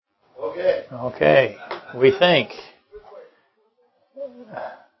Okay. We think.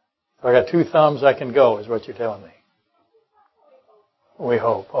 If I got 2 thumbs, I can go, is what you're telling me. We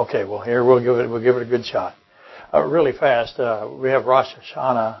hope. Okay, well here we'll give it a good shot. Really fast, we have Rosh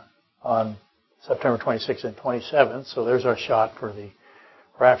Hashanah on September 26th and 27th, so there's our shot for the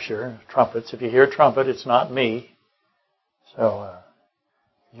rapture, trumpets. If you hear trumpet, it's not me. So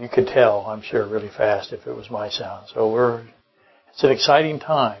you could tell, I'm sure, really fast if it was my sound. So it's an exciting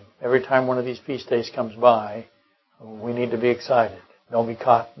time. Every time one of these feast days comes by, we need to be excited. Don't be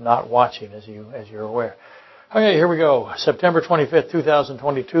caught not watching, as you're aware. Okay, here we go. September 25th,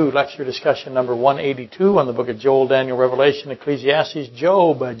 2022, lecture discussion number 182 on the book of Joel, Daniel, Revelation, Ecclesiastes,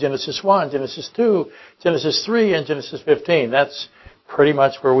 Job, Genesis 1, Genesis 2, Genesis 3, and Genesis 15. That's pretty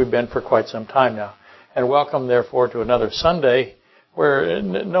much where we've been for quite some time now. And welcome, therefore, to another Sunday where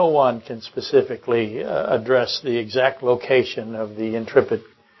no one can specifically address the exact location of the intrepid,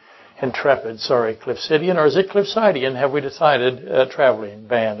 Cliffsidian, or is it Cliffsidian, have we decided, traveling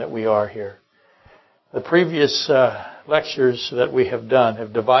band that we are here. The previous lectures that we have done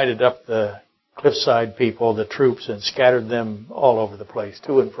have divided up the Cliffside people, the troops, and scattered them all over the place,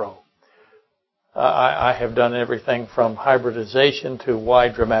 to and fro. I have done everything from hybridization to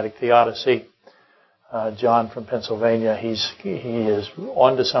wide dramatic theodicy. John from Pennsylvania, he is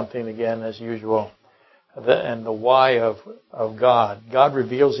onto something again as usual. And the why of God. God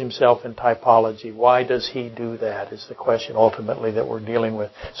reveals himself in typology. Why does he do that is the question ultimately that we're dealing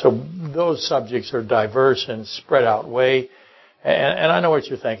with. So those subjects are diverse and spread out way. And I know what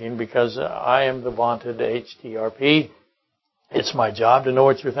you're thinking because I am the vaunted HTRP. It's my job to know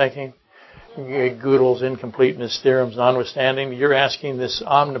what you're thinking. Gödel's incompleteness theorems notwithstanding, you're asking this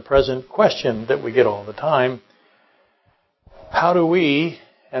omnipresent question that we get all the time. How do we,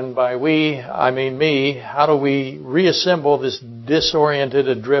 and by we, I mean me, how do we reassemble this disoriented,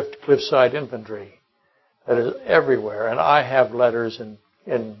 adrift cliffside infantry that is everywhere? And I have letters and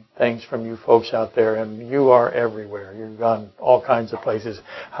things from you folks out there, and you are everywhere. You've gone all kinds of places.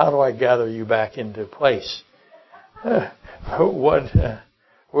 How do I gather you back into place?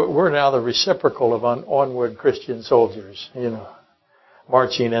 We're now the reciprocal of onward Christian soldiers,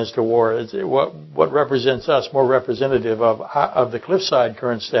 marching as to war. What represents us, more representative of the cliffside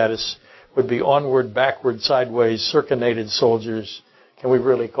current status, would be onward, backward, sideways, circinated soldiers. Can we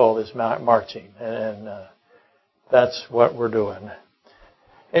really call this marching? And that's what we're doing.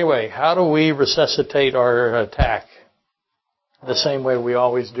 Anyway, how do we resuscitate our attack? The same way we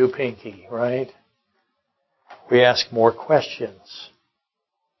always do, Pinky, right? We ask more questions.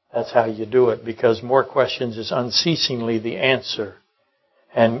 That's how you do it, because more questions is unceasingly the answer.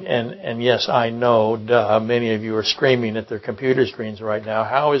 And yes, I know, many of you are screaming at their computer screens right now.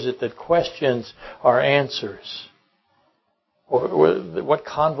 How is it that questions are answers? What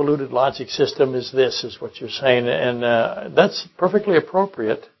convoluted logic system is this, is what you're saying. And that's perfectly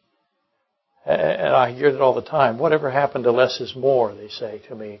appropriate. And I hear it all the time. Whatever happened to less is more, they say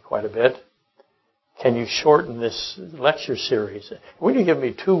to me quite a bit. Can you shorten this lecture series? When you give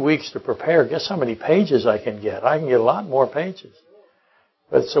me 2 weeks to prepare, guess how many pages I can get? I can get a lot more pages.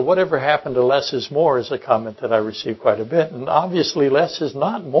 But so whatever happened to less is more is a comment that I receive quite a bit. And obviously less is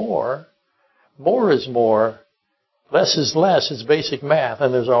not more. More is more. Less is less. It's basic math,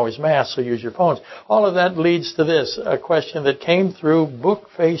 and there's always math, so use your phones. All of that leads to this, a question that came through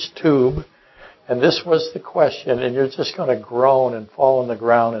Bookface Tube. And this was the question, and you're just going to groan and fall on the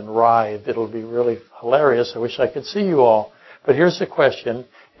ground and writhe. It'll be really hilarious. I wish I could see you all. But here's the question.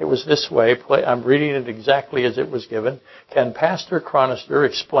 It was this way. I'm reading it exactly as it was given. Can Pastor Chronister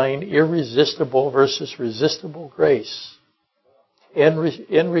explain irresistible versus resistible grace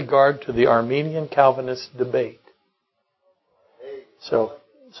in regard to the Arminian Calvinist debate? So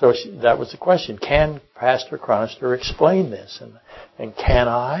that was the question. Can Pastor Chronister explain this? And can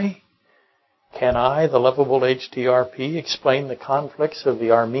I, the lovable HTRP, explain the conflicts of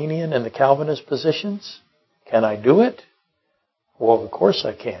the Arminian and the Calvinist positions? Can I do it? Well, of course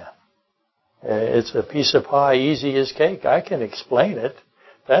I can. It's a piece of pie, easy as cake. I can explain it.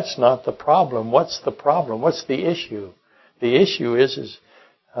 That's not the problem. What's the problem? What's the issue? The issue is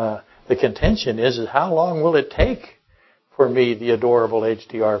the contention is how long will it take for me, the adorable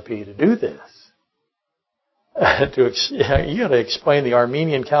HTRP, to do this? You got to explain the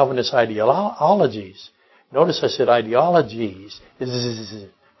Arminian Calvinist ideologies. Notice I said ideologies. Is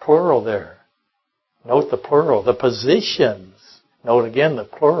plural there. Note the plural. The positions. Note again the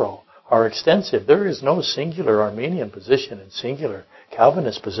plural are extensive. There is no singular Arminian position and singular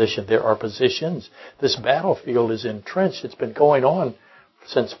Calvinist position. There are positions. This battlefield is entrenched. It's been going on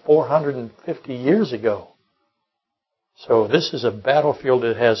since 450 years ago. So this is a battlefield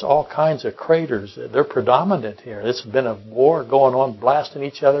that has all kinds of craters. They're predominant here. It's been a war going on, blasting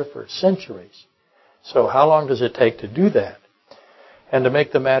each other for centuries. So how long does it take to do that? And to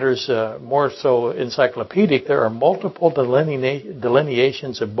make the matters more so encyclopedic, there are multiple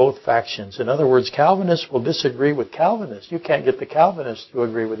delineations of both factions. In other words, Calvinists will disagree with Calvinists. You can't get the Calvinists to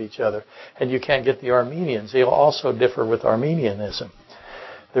agree with each other. And you can't get the Armenians. They'll also differ with Arminianism.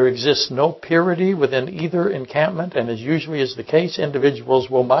 There exists no purity within either encampment, and as usually is the case, individuals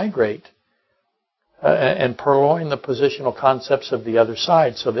will migrate and purloin the positional concepts of the other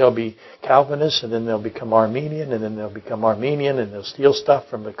side. So they'll be Calvinists, and then they'll become Armenian, and then they'll become Armenian, and they'll steal stuff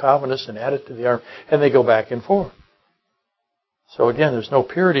from the Calvinists and add it to the and they go back and forth. So again, there's no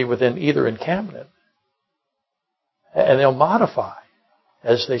purity within either encampment. And they'll modify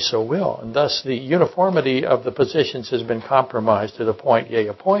as they so will. And thus the uniformity of the positions has been compromised to the point,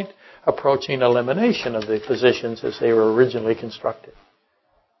 a point approaching elimination of the positions as they were originally constructed.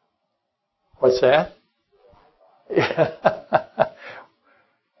 What's that?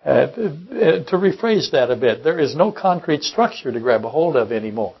 To rephrase that a bit, there is no concrete structure to grab a hold of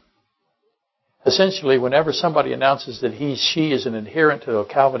anymore. Essentially, whenever somebody announces that she is an adherent to a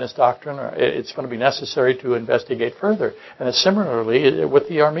Calvinist doctrine, it's going to be necessary to investigate further. And similarly, with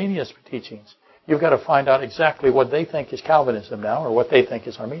the Arminianist teachings, you've got to find out exactly what they think is Calvinism now, or what they think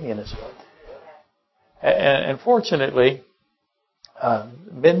is Arminianism. And fortunately,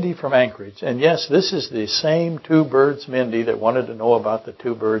 Mindy from Anchorage. And yes, this is the same two birds Mindy that wanted to know about the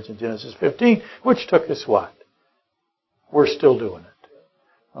two birds in Genesis 15, which took us what? We're still doing it.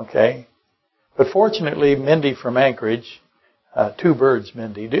 Okay? But fortunately, Mindy from Anchorage, two birds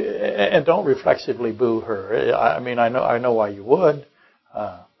Mindy, and don't reflexively boo her. I mean, I know why you would,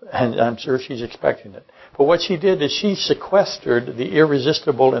 and I'm sure she's expecting it. But what she did is she sequestered the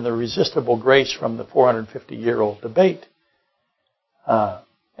irresistible and the resistible grace from the 450-year-old debate.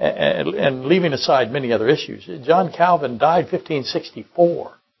 And leaving aside many other issues. John Calvin died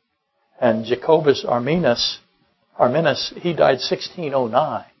 1564, and Jacobus Arminius, he died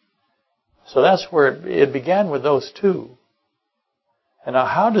 1609. So that's where it began with those two. And now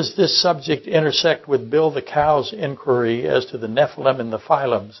how does this subject intersect with Bill the Cow's inquiry as to the Nephilim and the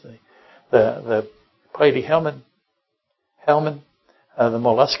phylums, the platyhelmin, the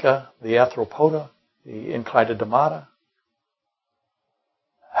mollusca, the arthropoda, the Enclitodermata?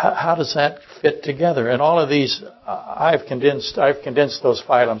 How does that fit together? And all of these, I've condensed those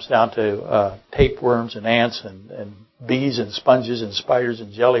phylums down to tapeworms and ants and bees and sponges and spiders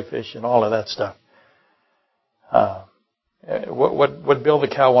and jellyfish and all of that stuff. What Bill the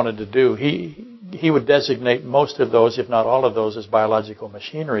Cow wanted to do, he would designate most of those, if not all of those, as biological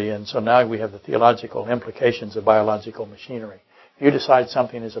machinery. And so now we have the theological implications of biological machinery. If you decide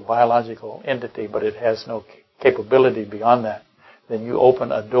something is a biological entity, but it has no capability beyond that, then you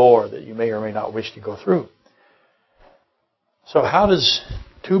open a door that you may or may not wish to go through. So how does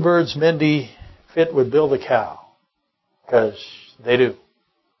two birds Mindy fit with Bill the Cow? Because they do.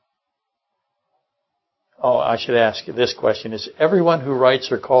 Oh, I should ask this question. Is everyone who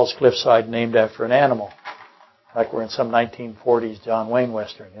writes or calls Cliffside named after an animal? Like we're in some 1940s John Wayne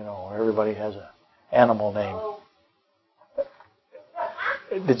Western, where everybody has an animal name.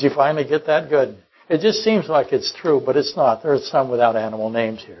 Did you finally get that? Good. It just seems like it's true, but it's not. There are some without animal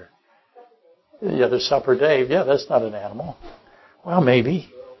names here. Yeah, there's Supper Dave. Yeah, that's not an animal. Well, maybe.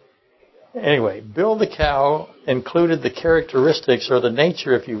 Anyway, Bill the Cow included the characteristics or the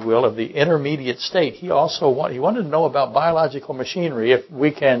nature, if you will, of the intermediate state. He wanted to know about biological machinery, if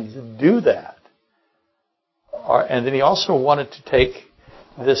we can do that. And then he also wanted to take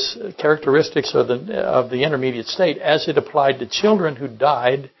this characteristics of the intermediate state as it applied to children who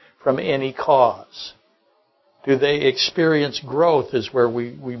died from any cause. Do they experience growth is where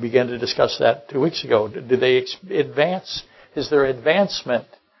we began to discuss that 2 weeks ago. Do they advance? Is there advancement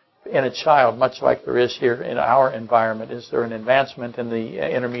in a child, much like there is here in our environment? Is there an advancement in the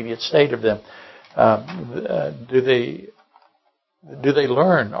intermediate state of them? Do they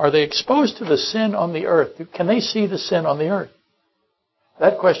learn? Are they exposed to the sin on the earth? Can they see the sin on the earth?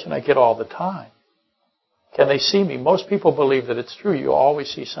 That question I get all the time. Can they see me? Most people believe that it's true. You always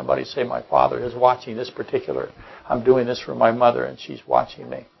see somebody say, my father is watching this particular, I'm doing this for my mother and she's watching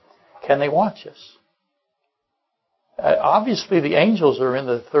me. Can they watch us? Obviously the angels are in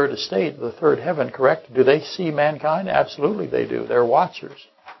the third estate, the third heaven, correct? Do they see mankind? Absolutely they do. They're watchers.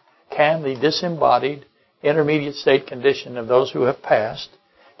 Can the disembodied intermediate state condition of those who have passed,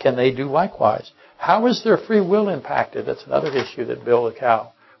 can they do likewise? How is their free will impacted? That's another issue that Bill the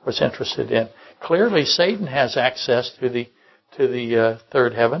Cow was interested in. Clearly, Satan has access to the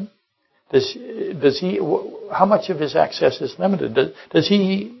third heaven. how much of his access is limited? Is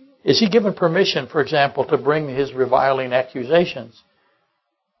he given permission, for example, to bring his reviling accusations?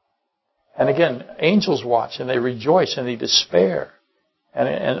 And again, angels watch and they rejoice and they despair.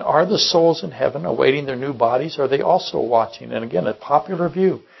 And are the souls in heaven awaiting their new bodies? Are they also watching? And again, a popular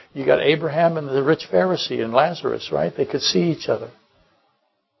view. You got Abraham and the rich Pharisee and Lazarus, right? They could see each other.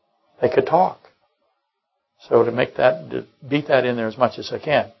 They could talk. So to beat that in there as much as I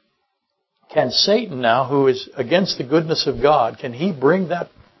can. Can Satan now, who is against the goodness of God, can he bring that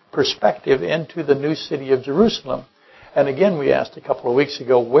perspective into the new city of Jerusalem? And again, we asked a couple of weeks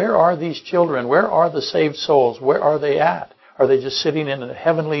ago, where are these children? Where are the saved souls? Where are they at? Are they just sitting in a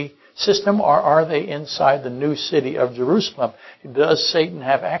heavenly system, or are they inside the new city of Jerusalem? Does Satan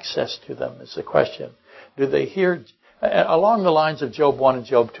have access to them is the question. Do they hear, along the lines of Job 1 and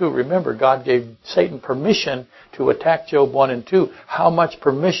Job 2, remember, God gave Satan permission to attack Job 1 and 2. How much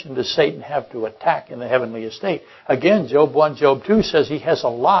permission does Satan have to attack in the heavenly estate? Again, Job 1, Job 2 says he has a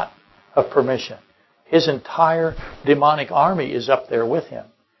lot of permission. His entire demonic army is up there with him.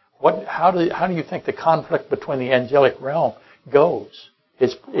 How do you think the conflict between the angelic realm goes?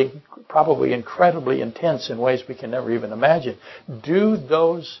 It's probably incredibly intense in ways we can never even imagine. Do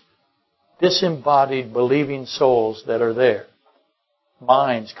those disembodied believing souls that are there,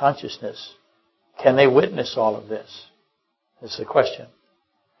 minds, consciousness, can they witness all of this? Is the question.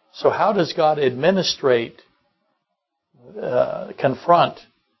 So how does God confront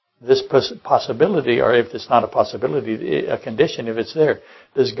this possibility, or if it's not a possibility, a condition if it's there?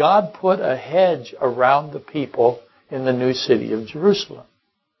 Does God put a hedge around the people in the new city of Jerusalem?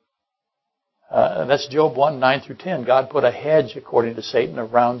 That's Job 1, 9 through 10. God put a hedge, according to Satan,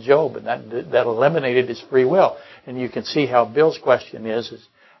 around Job, and that eliminated his free will. And you can see how Bill's question is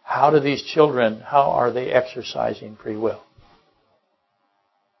how do these children, how are they exercising free will?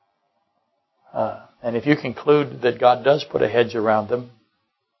 And if you conclude that God does put a hedge around them,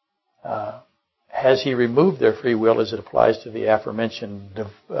 has he removed their free will as it applies to the aforementioned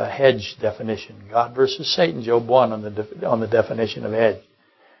hedge definition? God versus Satan, Job 1 on the definition of hedge.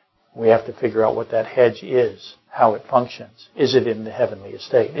 We have to figure out what that hedge is, how it functions. Is it in the heavenly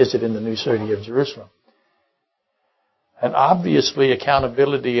estate? Is it in the new city of Jerusalem? And obviously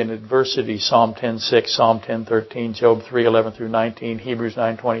accountability and adversity, Psalm 10:6, Psalm 10:13, Job 3:11 through 19, Hebrews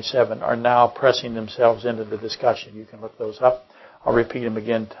 9:27, are now pressing themselves into the discussion. You can look those up. I'll repeat them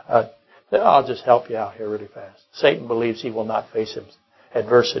again. I'll just help you out here really fast. Satan believes he will not face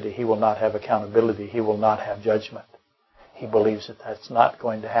adversity. He will not have accountability. He will not have judgment. He believes that that's not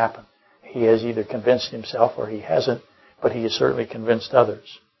going to happen. He has either convinced himself or he hasn't, but he has certainly convinced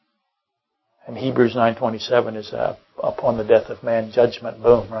others. And Hebrews 9:27 is upon the death of man, judgment,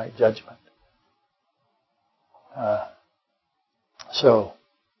 boom, right? Judgment. So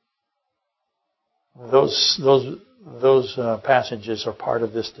those passages are part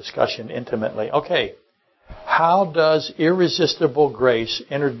of this discussion intimately. Okay, how does irresistible grace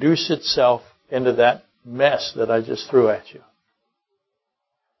introduce itself into that mess that I just threw at you?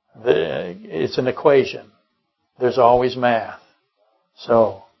 It's an equation. There's always math.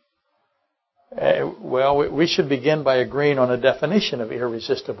 So, we should begin by agreeing on a definition of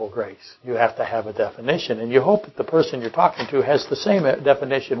irresistible grace. You have to have a definition, and you hope that the person you're talking to has the same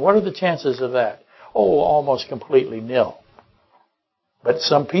definition. What are the chances of that? Oh, almost completely nil. But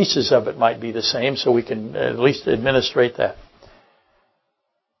some pieces of it might be the same, so we can at least administrate that.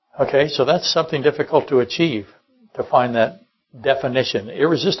 Okay, so that's something difficult to achieve, to find that definition.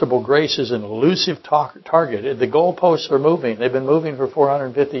 Irresistible grace is an elusive target. The goalposts are moving. They've been moving for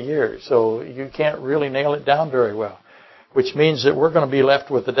 450 years, so you can't really nail it down very well. Which means that we're going to be left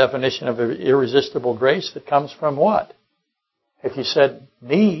with the definition of irresistible grace that comes from what? If you said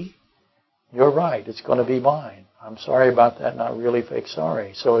me, you're right. It's going to be mine. I'm sorry about that, not really fake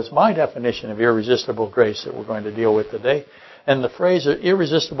sorry. So it's my definition of irresistible grace that we're going to deal with today. And the phrase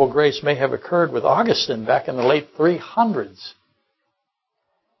irresistible grace may have occurred with Augustine back in the late 300s.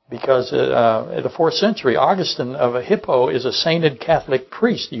 Because in the 4th century, Augustine of Hippo is a sainted Catholic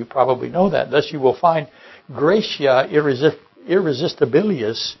priest. You probably know that. Thus you will find Gratia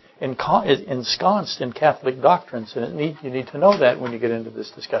Irresistibilius ensconced in Catholic doctrines. And you need to know that when you get into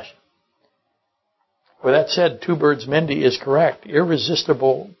this discussion. With that said, Two Birds Mindy is correct.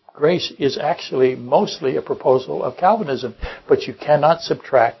 Irresistible grace is actually mostly a proposal of Calvinism, but you cannot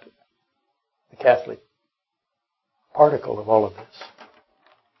subtract the Catholic particle of all of this.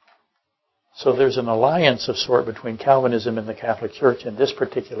 So there's an alliance of sort between Calvinism and the Catholic Church in this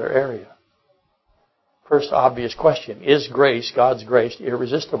particular area. First obvious question, is grace, God's grace,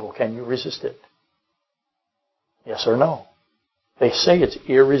 irresistible? Can you resist it? Yes or no? They say it's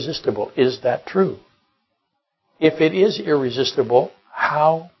irresistible. Is that true? If it is irresistible,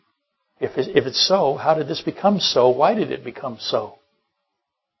 how? If it's so, how did this become so? Why did it become so?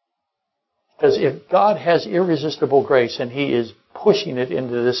 Because if God has irresistible grace and He is pushing it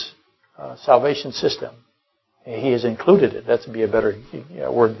into this salvation system, He has included it. That would be a better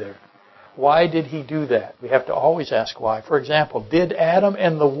word there. Why did He do that? We have to always ask why. For example, did Adam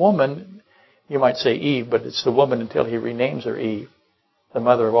and the woman, you might say Eve, but it's the woman until He renames her Eve, the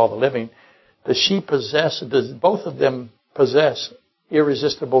mother of all the living, does both of them possess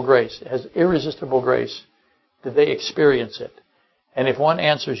irresistible grace? Has irresistible grace, did they experience it? And if one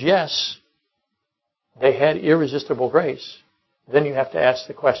answers yes, they had irresistible grace, then you have to ask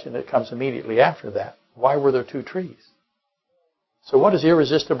the question that comes immediately after that. Why were there two trees? So what does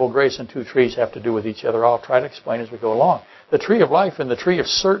irresistible grace and two trees have to do with each other? I'll try to explain as we go along. The tree of life and the tree of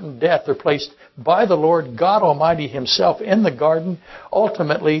certain death are placed by the Lord God Almighty Himself in the garden.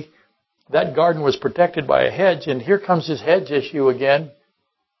 Ultimately, that garden was protected by a hedge, and here comes this hedge issue again.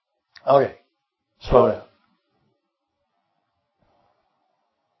 Okay, slow down.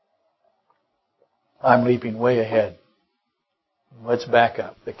 I'm leaping way ahead. Let's back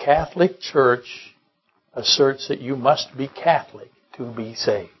up. The Catholic Church asserts that you must be Catholic to be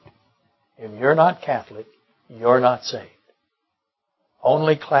saved. If you're not Catholic, you're not saved.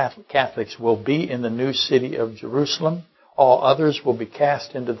 Only Catholics will be in the new city of Jerusalem. All others will be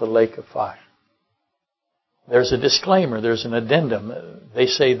cast into the lake of fire. There's a disclaimer, there's an addendum. They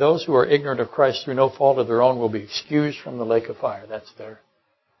say those who are ignorant of Christ through no fault of their own will be excused from the lake of fire. That's their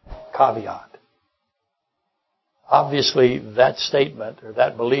caveat. Obviously, that statement or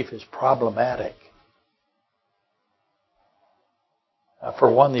that belief is problematic.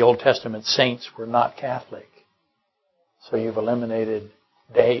 For one, the Old Testament saints were not Catholic. So you've eliminated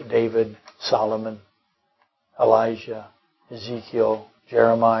David, Solomon, Elijah, Ezekiel,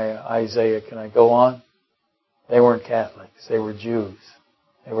 Jeremiah, Isaiah. Can I go on? They weren't Catholics. They were Jews.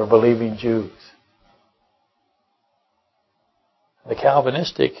 They were believing Jews. The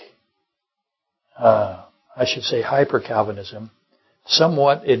Calvinistic, hyper-Calvinism,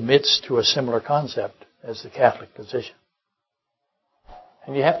 somewhat admits to a similar concept as the Catholic position.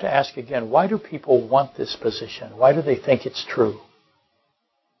 And you have to ask again, why do people want this position? Why do they think it's true?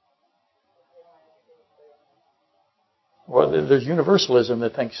 Well, there's universalism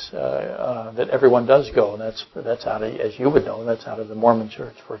that thinks that everyone does go, and that's out of, as you would know, that's out of the Mormon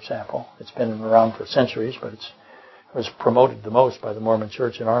Church, for example. It's been around for centuries, but it was promoted the most by the Mormon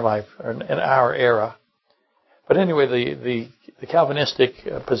Church in our life, or in our era. But anyway, the Calvinistic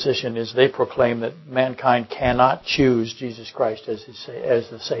position is they proclaim that mankind cannot choose Jesus Christ as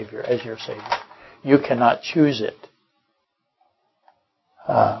the Savior, as your Savior. You cannot choose it.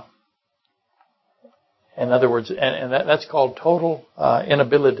 In other words, and that's called total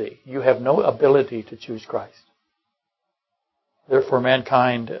inability. You have no ability to choose Christ. Therefore,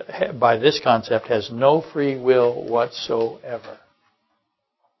 mankind, by this concept, has no free will whatsoever.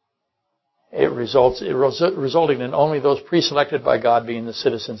 Resulting in only those pre-selected by God being the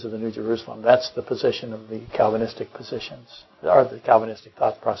citizens of the New Jerusalem. That's the position of the Calvinistic positions, or the Calvinistic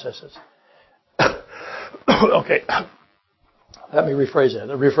thought processes. Okay. Let me rephrase that.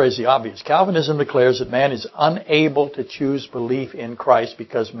 Rephrase the obvious. Calvinism declares that man is unable to choose belief in Christ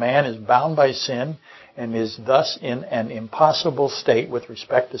because man is bound by sin and is thus in an impossible state with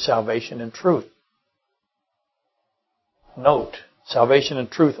respect to salvation and truth. Note, salvation and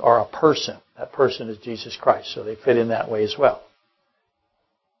truth are a person. That person is Jesus Christ, so they fit in that way as well.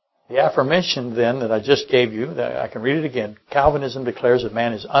 The affirmation then that I just gave you, that I can read it again. Calvinism declares that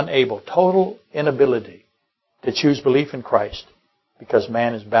man is unable, total inability to choose belief in Christ because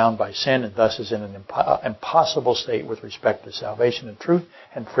man is bound by sin and thus is in an impossible state with respect to salvation and truth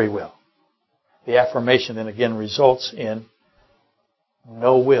and free will. The affirmation then again results in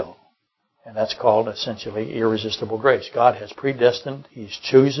no will. And that's called essentially irresistible grace. God has predestined, He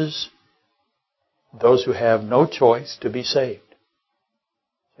chooses those who have no choice to be saved.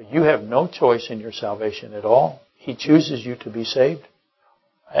 So you have no choice in your salvation at all. He chooses you to be saved.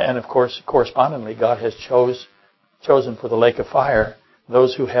 And of course, correspondingly, God has chosen for the lake of fire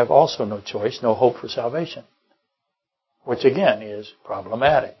those who have also no choice, no hope for salvation. Which again is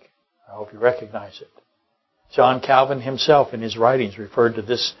problematic. I hope you recognize it. John Calvin himself in his writings referred to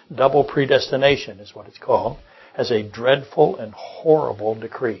this double predestination, is what it's called, as a dreadful and horrible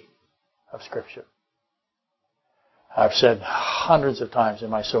decree of Scripture. I've said hundreds of times in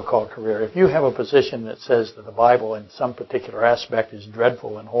my so-called career, if you have a position that says that the Bible in some particular aspect is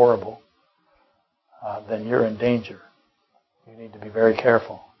dreadful and horrible, then you're in danger. You need to be very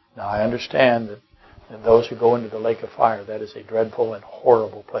careful. Now, I understand that those who go into the lake of fire, that is a dreadful and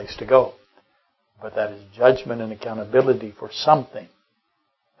horrible place to go. But that is judgment and accountability for something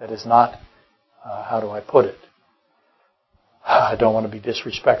that is not, how do I put it? I don't want to be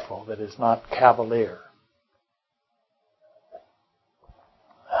disrespectful. That is not cavalier.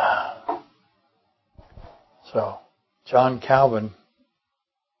 So, John Calvin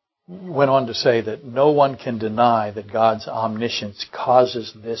went on to say that no one can deny that God's omniscience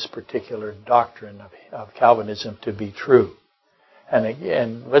causes this particular doctrine of Calvinism to be true. And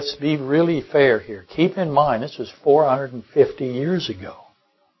again, let's be really fair here. Keep in mind, this was 450 years ago.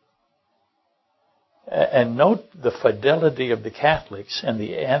 And note the fidelity of the Catholics and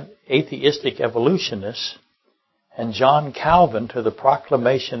the atheistic evolutionists and John Calvin to the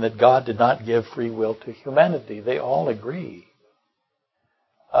proclamation that God did not give free will to humanity. They all agree.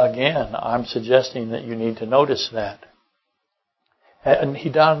 Again, I'm suggesting that you need to notice that. And he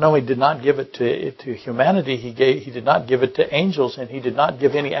not only did not give it to humanity, he did not give it to angels, and he did not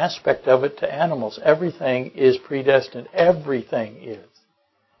give any aspect of it to animals. Everything is predestined. Everything is.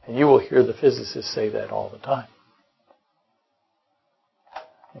 And you will hear the physicists say that all the time.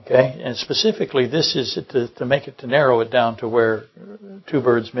 Okay? And specifically, this is to narrow it down to where Two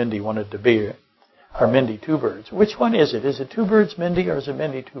Birds Mindy wanted to be. Or Mindy Two Birds. Which one is it? Is it Two Birds Mindy or is it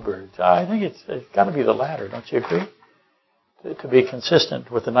Mindy Two Birds? I think it's got to be the latter, don't you agree? To be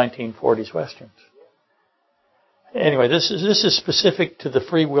consistent with the 1940s Westerns. Anyway, this is specific to the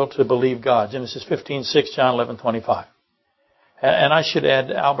free will to believe God. Genesis 15:6, John 11:25. And I should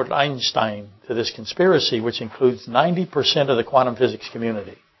add Albert Einstein to this conspiracy, which includes 90% of the quantum physics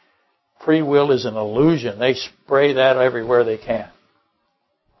community. Free will is an illusion. They spray that everywhere they can.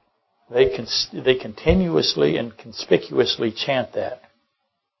 They continuously and conspicuously chant that.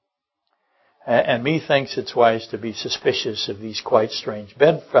 And methinks it's wise to be suspicious of these quite strange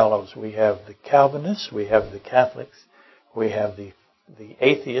bedfellows. We have the Calvinists, we have the Catholics, we have the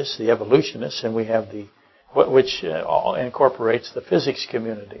atheists, the evolutionists, and we have which incorporates the physics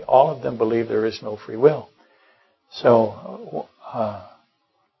community. All of them believe there is no free will. So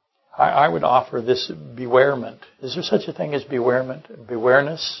I would offer this bewarement. Is there such a thing as bewarement?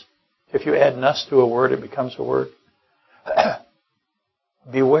 Bewareness? If you add ness to a word, it becomes a word.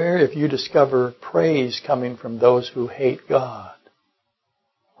 Beware if you discover praise coming from those who hate God.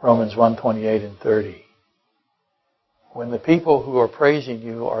 Romans 1:28 and 30. When the people who are praising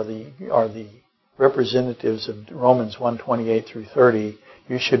you are the representatives of Romans 1:28 through 30,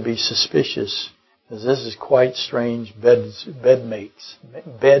 you should be suspicious, because this is quite strange bedmates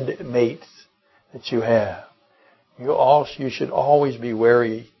that you have. You should always be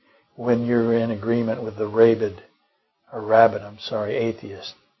wary when you're in agreement with the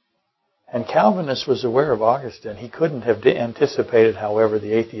atheist. And Calvinist was aware of Augustine. He couldn't have anticipated, however,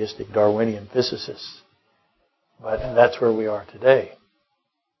 the atheistic Darwinian physicists. But that's where we are today.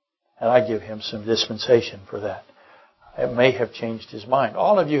 And I give him some dispensation for that. It may have changed his mind.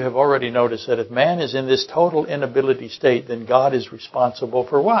 All of you have already noticed that if man is in this total inability state, then God is responsible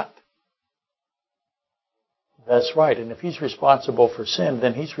for what? That's right. And if he's responsible for sin,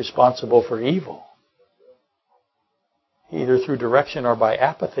 then he's responsible for evil. Either through direction or by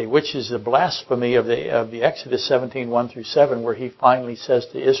apathy, which is the blasphemy of the Exodus 17:1 through 7, where he finally says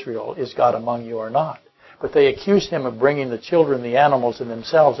to Israel, "Is God among you or not?" But they accused him of bringing the children, the animals, and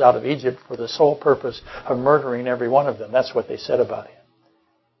themselves out of Egypt for the sole purpose of murdering every one of them. That's what they said about him.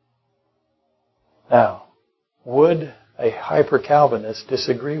 Now, would a hyper-Calvinist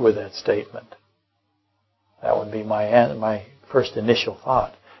disagree with that statement? That would be my first initial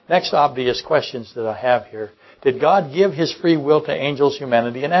thought. Next obvious questions that I have here. Did God give his free will to angels,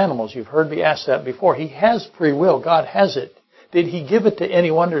 humanity, and animals? You've heard me ask that before. He has free will. God has it. Did he give it to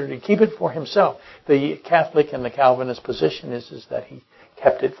anyone, or did he keep it for himself? The Catholic and the Calvinist position is that he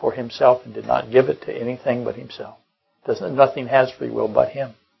kept it for himself and did not give it to anything but himself. Nothing has free will but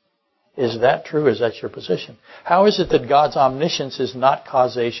him. Is that true? Is that your position? How is it that God's omniscience is not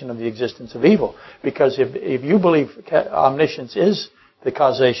causation of the existence of evil? Because if you believe omniscience is the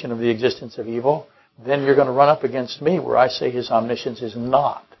causation of the existence of evil, then you're going to run up against me where I say his omniscience is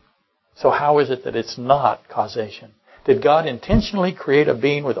not. So how is it that it's not causation? Did God intentionally create a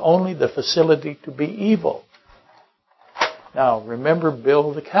being with only the facility to be evil? Now, remember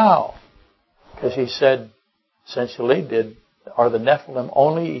Bill the cow, because he said, essentially, are the Nephilim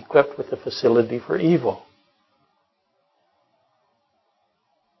only equipped with the facility for evil?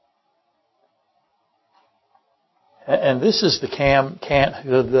 And this is the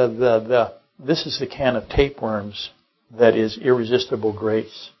this is the can of tapeworms that is irresistible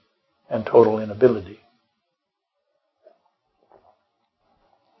grace and total inability.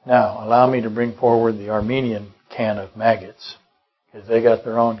 Now, allow me to bring forward the Armenian can of maggots, because they got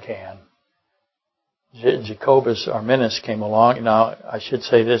their own can. Jacobus Arminius came along. Now, I should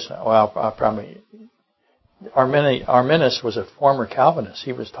say this. Well, I'll probably... Arminius was a former Calvinist.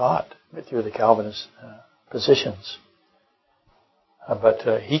 He was taught through the Calvinist positions.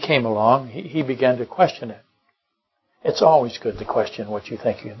 But he came along. He began to question it. It's always good to question what you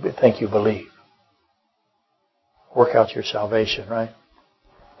think you believe. Work out your salvation, right?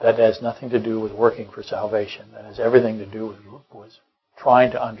 That has nothing to do with working for salvation. That has everything to do with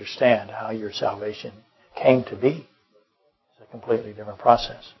trying to understand how your salvation came to be. It's a completely different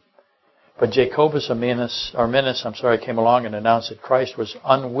process. But Jacobus Arminius came along and announced that Christ was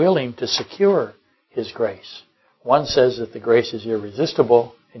unwilling to secure His grace. One says that the grace is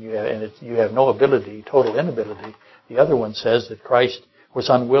irresistible and you have no ability, total inability. The other one says that Christ was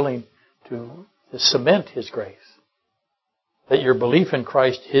unwilling to cement His grace. That your belief in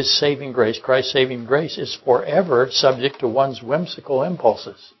Christ, His saving grace, Christ's saving grace, is forever subject to one's whimsical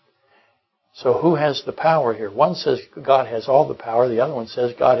impulses. So who has the power here? One says God has all the power. The other one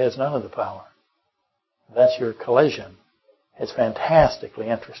says God has none of the power. That's your collision. It's fantastically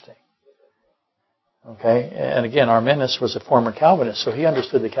interesting. Okay? And again, Arminius was a former Calvinist, so he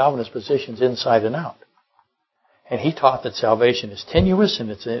understood the Calvinist positions inside and out. And he taught that salvation is tenuous and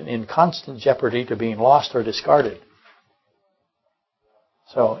it's in constant jeopardy to being lost or discarded.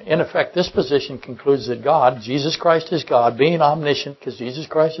 So, in effect, this position concludes that God, Jesus Christ is God, being omniscient, because Jesus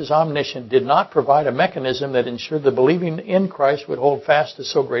Christ is omniscient, did not provide a mechanism that ensured the believing in Christ would hold fast to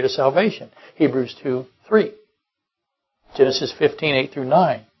so great a salvation. Hebrews 2:3. Genesis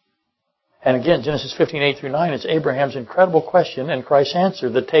 15:8-9. And again, Genesis 15:8-9 is Abraham's incredible question and Christ's answer,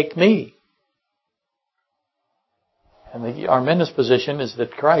 the take me. And the Arminius position is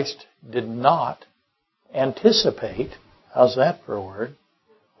that Christ did not anticipate, how's that for a word,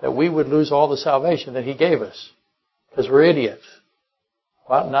 that we would lose all the salvation that He gave us. Because we're idiots.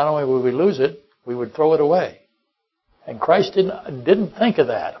 Well, not only would we lose it, we would throw it away. And Christ didn't think of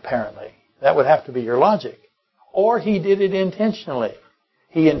that, apparently. That would have to be your logic. Or He did it intentionally.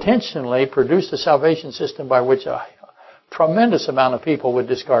 He intentionally produced a salvation system by which a tremendous amount of people would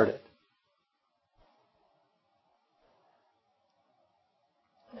discard it.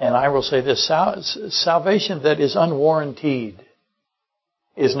 And I will say this, salvation that is unwarranted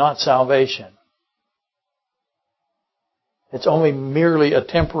is not salvation. It's only merely a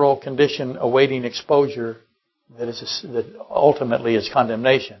temporal condition awaiting exposure that ultimately is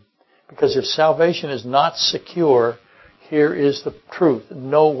condemnation. Because if salvation is not secure, here is the truth.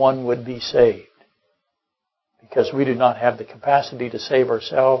 No one would be saved. Because we do not have the capacity to save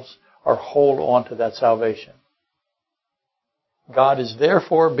ourselves or hold on to that salvation. God is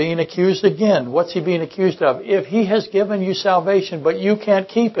therefore being accused again. What's He being accused of? If He has given you salvation but you can't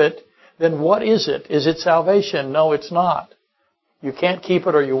keep it, then what is it? Is it salvation? No, it's not. You can't keep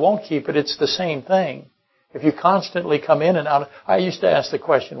it or you won't keep it. It's the same thing. If you constantly come in and out. I used to ask the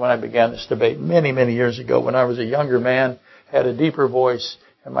question when I began this debate many, many years ago when I was a younger man, had a deeper voice,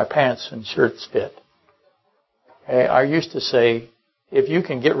 and my pants and shirts fit. I used to say, if you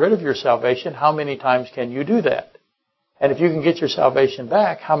can get rid of your salvation, how many times can you do that? And if you can get your salvation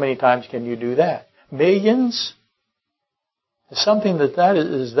back, how many times can you do that? Millions? Something that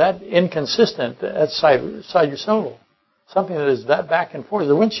is that inconsistent outside your soul. Something that is that back and forth.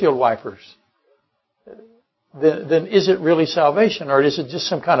 The windshield wipers. Then is it really salvation or is it just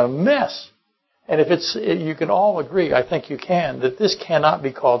some kind of mess? And if you can all agree, I think you can, that this cannot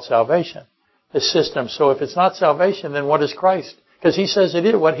be called salvation. This system. So if it's not salvation, then what is Christ? Because He says it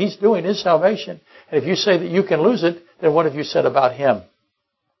is. What He's doing is salvation. And if you say that you can lose it, then what have you said about Him?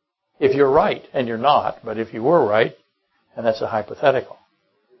 If you're right, and you're not, but if you were right, and that's a hypothetical.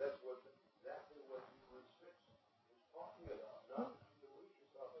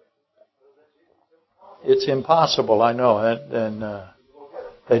 It's impossible, I know. And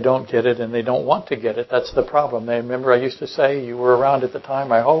they don't get it, and they don't want to get it. That's the problem. Remember I used to say, you were around at the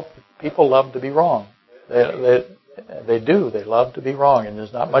time, I hope, people love to be wrong. They do. They love to be wrong, and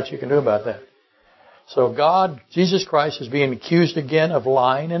there's not much you can do about that. So God, Jesus Christ, is being accused again of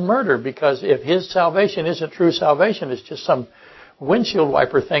lying and murder, because if His salvation isn't true salvation, it's just some windshield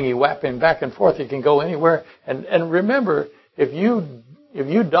wiper thingy whapping back and forth. It can go anywhere. And remember, if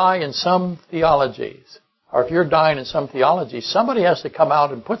you die in some theologies, or if you're dying in some theology, somebody has to come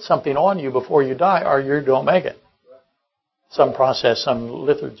out and put something on you before you die, or you don't make it. Some process, some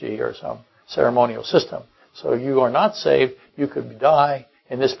liturgy, or some ceremonial system. So you are not saved. You could die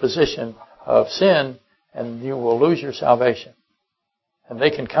in this position of sin, and you will lose your salvation. And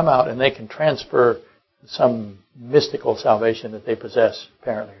they can come out and they can transfer some mystical salvation that they possess,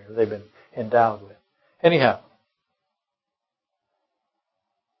 apparently, or they've been endowed with. Anyhow,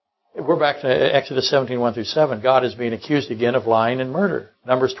 We're back to Exodus 17, 1 through 7. God is being accused again of lying and murder.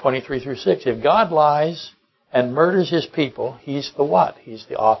 Numbers 23 through 6. If God lies and murders His people, He's the what? He's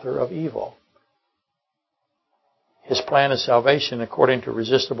the author of evil. His plan of salvation, according to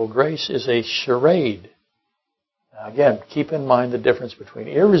resistible grace, is a charade. Now again, keep in mind the difference between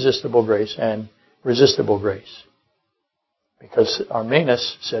irresistible grace and resistible grace. Because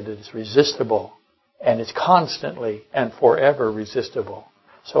Arminius said that it's resistible and it's constantly and forever resistible.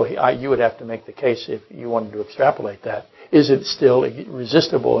 So you would have to make the case, if you wanted to extrapolate that, is it still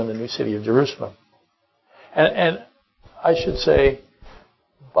resistible in the new city of Jerusalem? And I should say,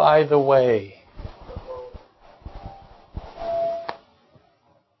 by the way,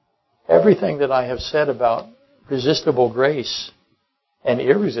 everything that I have said about resistible grace, and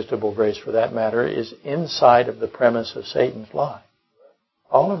irresistible grace for that matter, is inside of the premise of Satan's lie.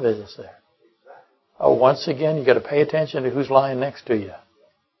 All of it is there. Once again, you've got to pay attention to who's lying next to you.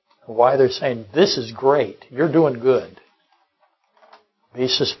 Why they're saying, this is great, you're doing good. Be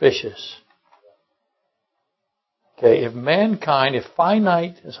suspicious. Okay, if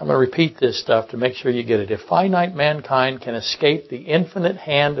finite, so I'm going to repeat this stuff to make sure you get it. If finite mankind can escape the infinite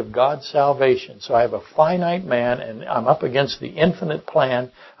hand of God's salvation, so I have a finite man and I'm up against the infinite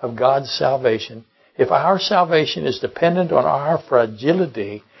plan of God's salvation. If our salvation is dependent on our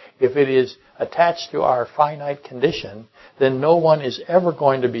fragility, if it is attached to our finite condition, then no one is ever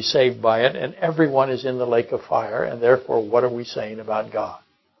going to be saved by it, and everyone is in the lake of fire, and therefore what are we saying about God?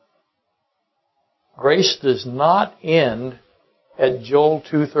 Grace does not end at Joel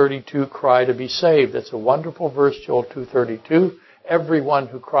 2:32, cry to be saved. That's a wonderful verse, Joel 2:32. Everyone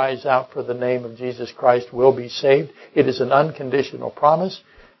who cries out for the name of Jesus Christ will be saved. It is an unconditional promise.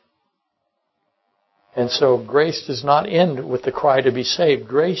 And so grace does not end with the cry to be saved.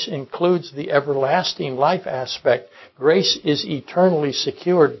 Grace includes the everlasting life aspect. Grace is eternally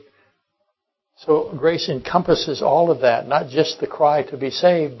secured. So grace encompasses all of that, not just the cry to be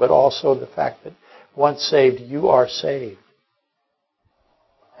saved, but also the fact that once saved, you are saved.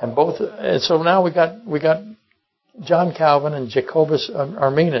 And so now we got John Calvin and Jacobus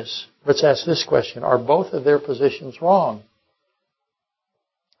Arminius. Let's ask this question: are both of their positions wrong?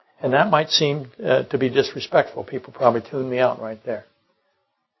 And that might seem to be disrespectful. People probably tune me out right there.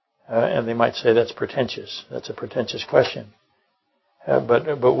 And they might say that's pretentious. That's a pretentious question.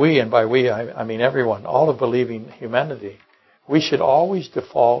 But we, and by we I mean everyone, all of believing humanity, we should always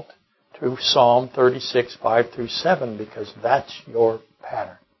default to Psalm 36, 5 through 7, because that's your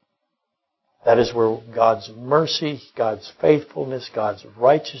pattern. That is where God's mercy, God's faithfulness, God's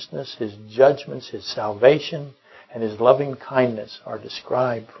righteousness, His judgments, His salvation, and His loving kindness are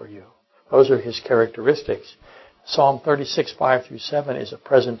described for you. Those are His characteristics. Psalm 36, 5 through 7 is a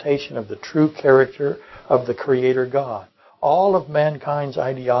presentation of the true character of the Creator God. All of mankind's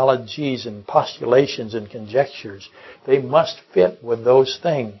ideologies and postulations and conjectures, they must fit with those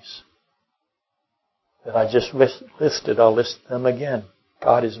things that I just listed. I'll list them again.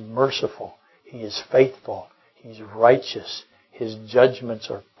 God is merciful. He is faithful. He's righteous. His judgments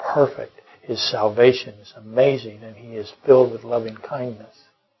are perfect. His salvation is amazing, and He is filled with loving kindness.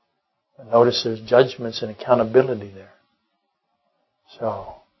 And notice there's judgments and accountability there.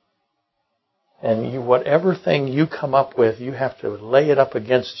 So, and whatever thing you come up with, you have to lay it up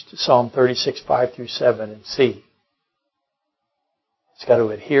against Psalm 36, 5 through 7 and see. It's got to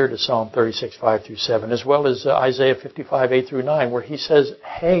adhere to Psalm 36, 5 through 7, as well as Isaiah 55, 8 through 9, where he says,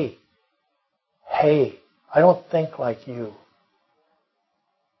 hey, I don't think like you.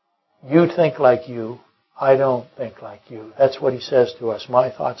 You think like you. I don't think like you. That's what he says to us.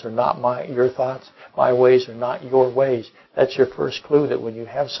 My thoughts are not your thoughts. My ways are not your ways. That's your first clue that when you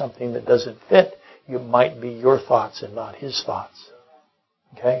have something that doesn't fit, you might be your thoughts and not his thoughts.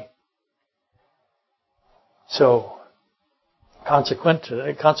 Okay? So,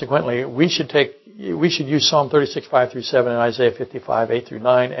 consequently, we should use Psalm 36, 5 through 7 and Isaiah 55, 8 through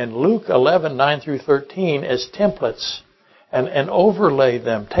 9 and Luke 11, 9 through 13 as templates and overlay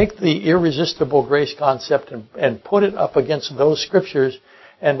them. Take the irresistible grace concept and put it up against those scriptures,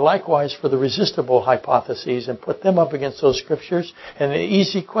 and likewise for the resistible hypotheses, and put them up against those scriptures. And an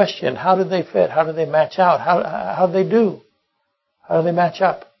easy question: how do they fit? How do they match out? How do they do? How do they match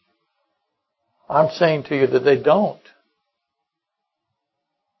up? I'm saying to you that they don't.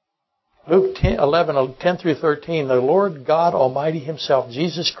 Luke 11, 10 through 13, the Lord God Almighty Himself,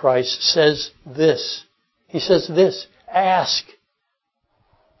 Jesus Christ, says this. He says this: ask,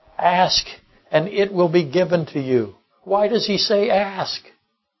 and it will be given to you. Why does He say ask?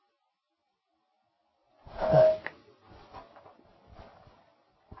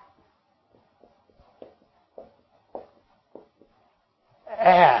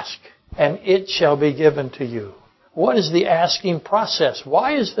 Ask, and it shall be given to you. What is the asking process?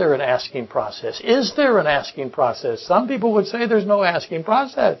 Why is there an asking process? Is there an asking process? Some people would say there's no asking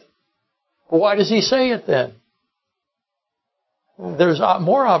process. Well, why does he say it then? There's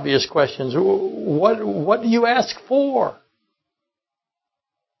more obvious questions. What do you ask for?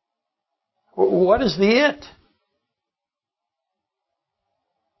 What is the it?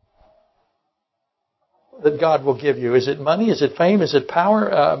 That God will give you. Is it money? Is it fame? Is it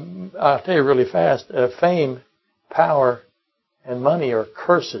power? I'll tell you really fast. Fame, power, and money are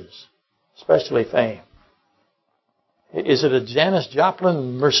curses, especially fame. Is it a Janis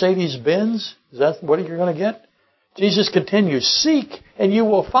Joplin Mercedes-Benz? Is that what you're going to get? Jesus continues, seek and you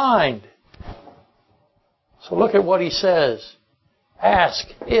will find. So look at what he says. Ask,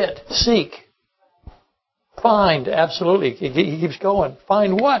 it, seek. Find, absolutely. He keeps going.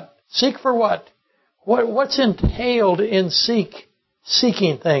 Find what? Seek for what? What's entailed in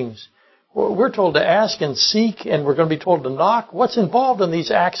seeking things? We're told to ask and seek, and we're going to be told to knock. What's involved in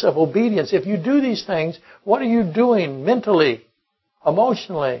these acts of obedience? If you do these things, what are you doing mentally,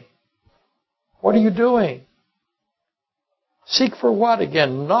 emotionally? What are you doing? Seek for what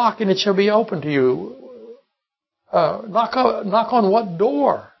again? Knock and it shall be open to you. Knock on what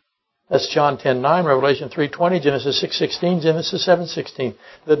door? That's John 10:9, Revelation 3:20, Genesis 6:16, Genesis 7:16.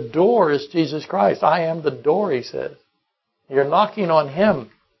 The door is Jesus Christ. I am the door, he says. You're knocking on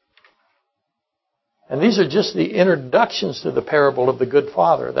him. And these are just the introductions to the parable of the good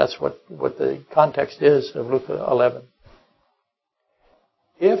father. That's what the context is of Luke 11.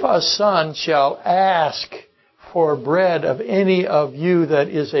 If a son shall ask for bread of any of you that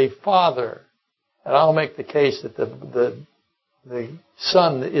is a father, and I'll make the case that the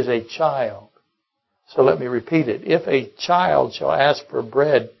son is a child. So let me repeat it. If a child shall ask for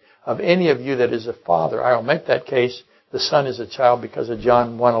bread of any of you that is a father, I'll make that case. The son is a child because of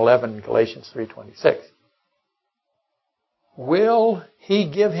John 1:11 and Galatians 3:26. Will he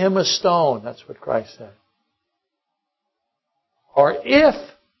give him a stone? That's what Christ said. Or if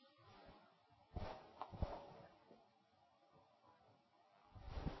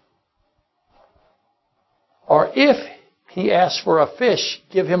he asks for a fish,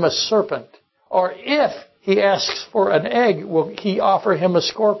 give him a serpent. Or if he asks for an egg, will he offer him a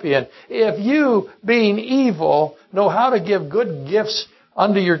scorpion? If you, being evil, know how to give good gifts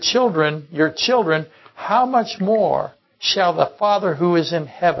unto your children, how much more shall the Father who is in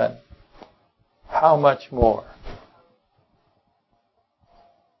heaven? How much more?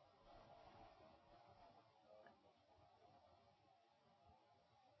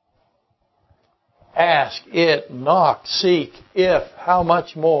 Ask, it, knock, seek, if, how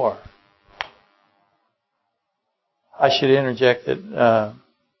much more? I should interject that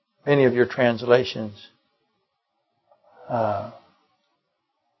many of your translations, well,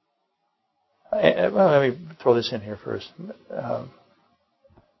 let me throw this in here first.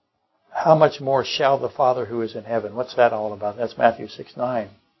 How much more shall the Father who is in heaven? What's that all about? That's Matthew 6:9,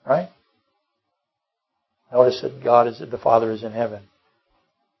 right? Notice that the Father is in heaven.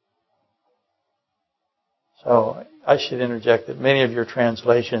 So I should interject that many of your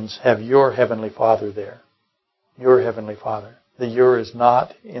translations have your Heavenly Father there. Your Heavenly Father. The your is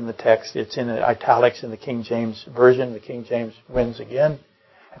not in the text. It's in italics in the King James Version. The King James wins again.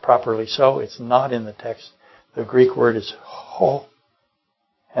 And properly so. It's not in the text. The Greek word is ho.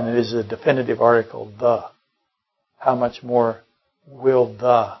 And it is a definitive article, the. How much more will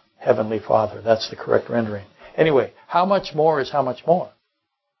the Heavenly Father? That's the correct rendering. Anyway, how much more is how much more?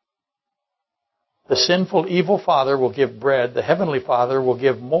 The sinful, evil father will give bread. The Heavenly Father will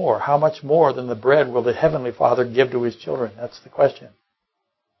give more. How much more than the bread will the Heavenly Father give to his children? That's the question.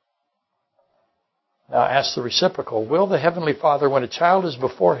 Now ask the reciprocal. Will the Heavenly Father, when a child is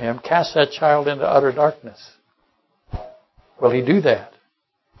before him, cast that child into utter darkness? Will he do that?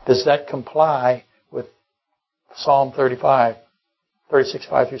 Does that comply with Psalm 36,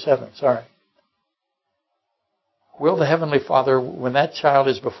 5 through 7? Sorry. Will the Heavenly Father, when that child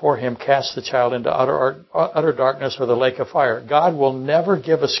is before him, cast the child into utter darkness or the lake of fire? God will never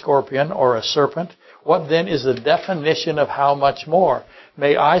give a scorpion or a serpent. What then is the definition of how much more?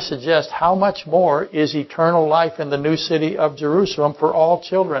 May I suggest how much more is eternal life in the new city of Jerusalem for all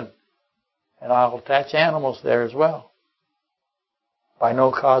children? And I'll attach animals there as well. By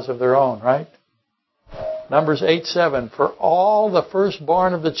no cause of their own, right? Numbers 8:7. For all the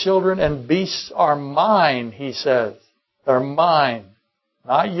firstborn of the children and beasts are mine, he says. They're mine.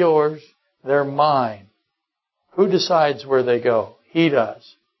 Not yours. They're mine. Who decides where they go? He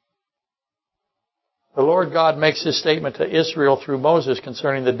does. The Lord God makes this statement to Israel through Moses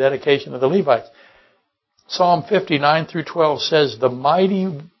concerning the dedication of the Levites. Psalm 59 through 12 says,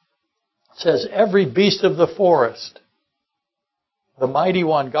 every beast of the forest, the mighty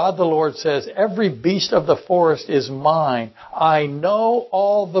one, God the Lord says, every beast of the forest is mine. I know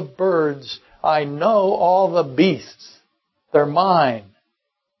all the birds. I know all the beasts. They're mine.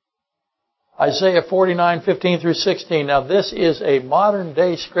 Isaiah 49:15 through 16. Now this is a modern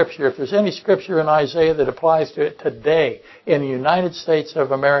day scripture. If there's any scripture in Isaiah that applies to it today, in the United States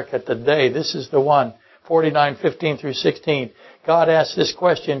of America today, this is the one. 49:15 through 16. God asks this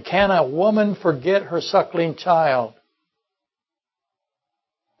question, can a woman forget her suckling child,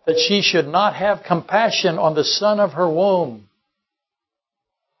 that she should not have compassion on the son of her womb?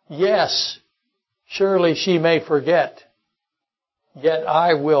 Yes, surely she may forget. Yet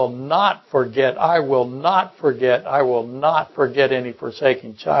I will not forget. I will not forget. I will not forget any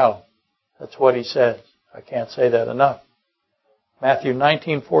forsaken child. That's what he says. I can't say that enough. Matthew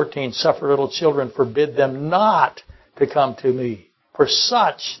 19:14, suffer little children, forbid them not to come to me. For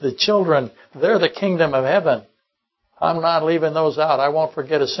such, the children, they're the kingdom of heaven. I'm not leaving those out. I won't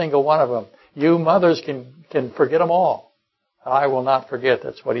forget a single one of them. You mothers can forget them all. I will not forget.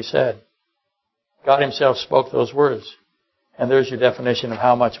 That's what he said. God himself spoke those words. And there's your definition of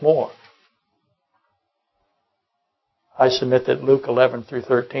how much more. I submit that Luke 11 through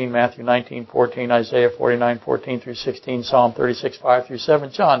 13, Matthew 19:14, Isaiah 49:14 through 16, Psalm 36:5 through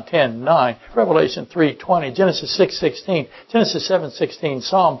 7, John 10:9, Revelation 3:20, Genesis 6:16, Genesis 7:16,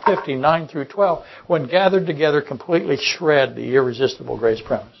 Psalm 59 through 12, when gathered together, completely shred the irresistible grace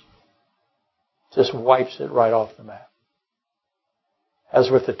premise. Just wipes it right off the map. As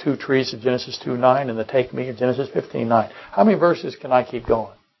with the two trees of Genesis 2:9 and the take me of Genesis 15:9. How many verses can I keep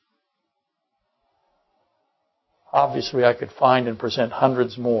going? Obviously, I could find and present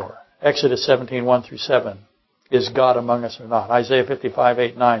hundreds more. Exodus 17:1 through 7. Is God among us or not? Isaiah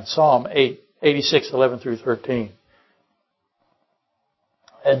 55:8-9. Psalm 86:11 through 13.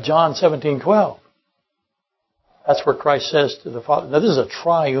 And John 17:12. That's where Christ says to the Father. Now, this is a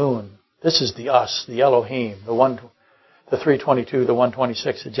triune. This is the us, the Elohim, the 3:22, the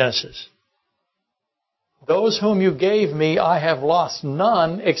 1:26 of Genesis. Those whom you gave me, I have lost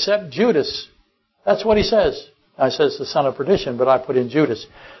none except Judas. That's what he says. Now, he says the son of perdition, but I put in Judas.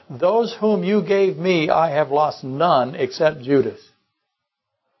 Those whom you gave me, I have lost none except Judas.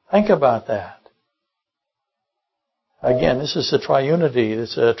 Think about that. Again, this is a triunity.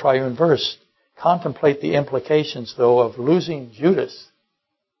 This is a triune verse. Contemplate the implications, though, of losing Judas.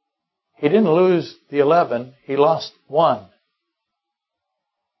 He didn't lose the 11. He lost one.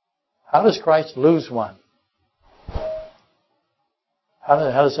 How does Christ lose one? How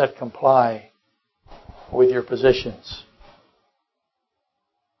does that comply with your positions?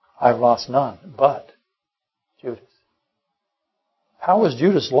 I've lost none but Judas. How was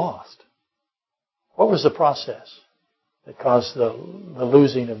Judas lost? What was the process that caused the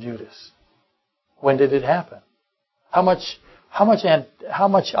losing of Judas? When did it happen? How much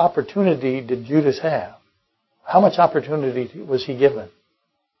opportunity did Judas have? How much opportunity was he given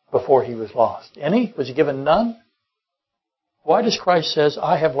before he was lost? Any? Was he given none? Why does Christ says,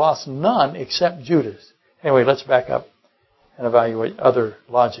 I have lost none except Judas? Anyway, let's back up and evaluate other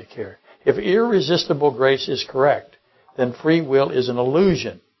logic here. If irresistible grace is correct, then free will is an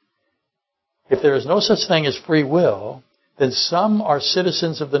illusion. If there is no such thing as free will, then some are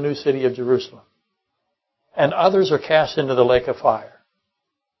citizens of the new city of Jerusalem, and others are cast into the lake of fire.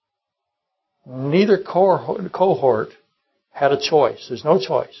 Neither cohort had a choice. There's no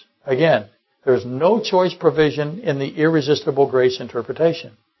choice. Again, there's no choice provision in the irresistible grace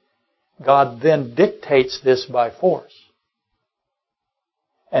interpretation. God then dictates this by force.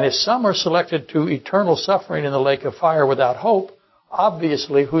 And if some are selected to eternal suffering in the lake of fire without hope,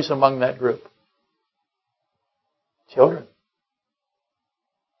 obviously who's among that group? Children.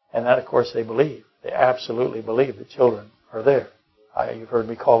 And that, of course, they believe. They absolutely believe that children are there. You've heard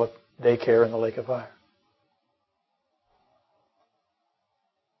me call it daycare in the lake of fire.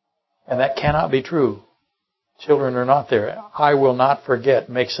 And that cannot be true. Children are not there. I will not forget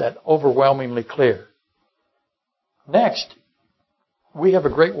makes that overwhelmingly clear. Next, we have a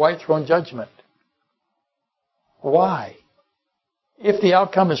great white throne judgment. Why? If the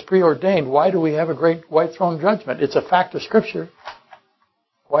outcome is preordained, why do we have a great white throne judgment? It's a fact of Scripture.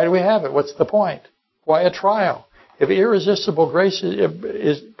 Why do we have it? What's the point? Why a trial? If irresistible grace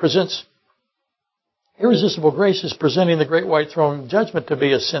is presenting the great white throne judgment to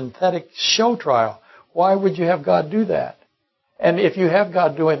be a synthetic show trial, why would you have God do that? And if you have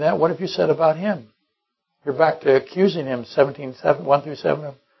God doing that, what have you said about Him? You're back to accusing Him, 1 through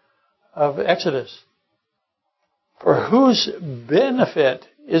 7 of Exodus. For whose benefit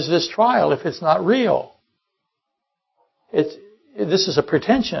is this trial if it's not real? This is a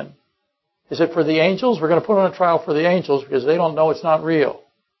pretension. Is it for the angels? We're going to put on a trial for the angels because they don't know it's not real.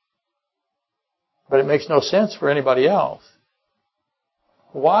 But it makes no sense for anybody else.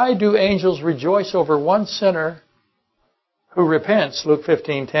 Why do angels rejoice over one sinner who repents, Luke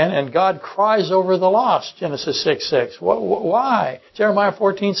 15:10, and God cries over the lost, Genesis 6:6? Why? Jeremiah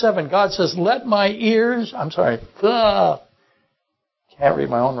 14:7, God says, let my ears, can't read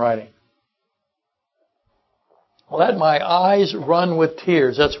my own writing. Let my eyes run with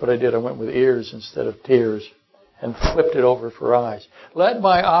tears. That's what I did. I went with ears instead of tears and flipped it over for eyes. Let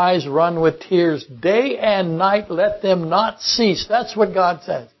my eyes run with tears. Day and night, let them not cease. That's what God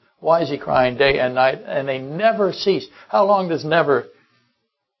says. Why is He crying day and night? And they never cease. How long does never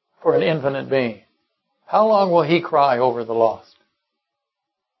for an infinite being? How long will He cry over the lost?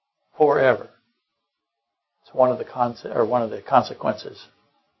 Forever. It's one of the consequences.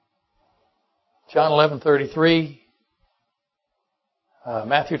 John 11:33.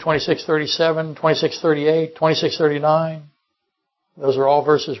 Matthew 26:37, 26:38, 26:39. Those are all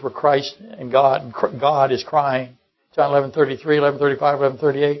verses where Christ and God is crying. John 11:33, 11:35,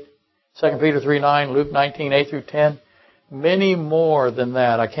 11:38. 2 Peter 3:9, Luke 19:8 through 10. Many more than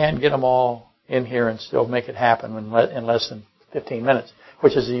that. I can't get them all in here and still make it happen in less than 15 minutes,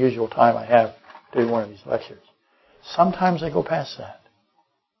 which is the usual time I have to do one of these lectures. Sometimes I go past that.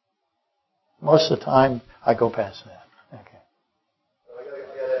 Most of the time, I go past that. Okay. I got to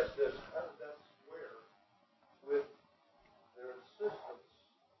ask this. How does that square with their insistence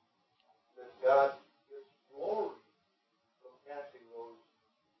that God gets glory from casting those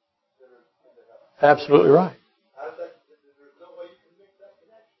sinners into hell? Absolutely right. How does that? There's no way you can make that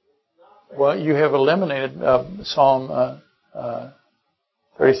connection. It's not there. Well, you have eliminated Psalm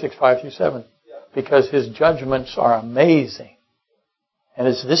 36:5 through 7 because His judgments are amazing. And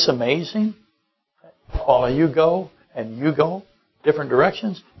is this amazing? All of you go, and you go different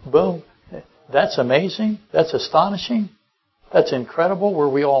directions. Boom. That's amazing. That's astonishing. That's incredible. Where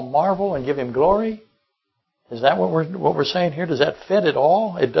we all marvel and give Him glory. Is that what we're saying here? Does that fit at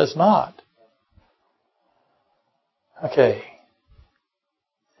all? It does not. Okay.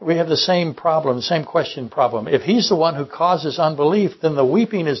 We have the same problem, the same question problem. If He's the one who causes unbelief, then the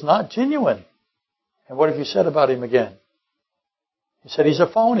weeping is not genuine. And what have you said about Him again? You said He's a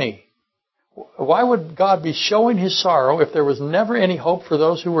phony. Why would God be showing His sorrow if there was never any hope for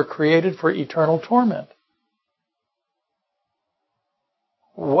those who were created for eternal torment?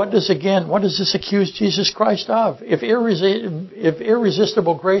 What does this accuse Jesus Christ of? If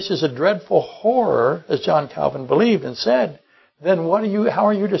irresistible grace is a dreadful horror, as John Calvin believed and said, then how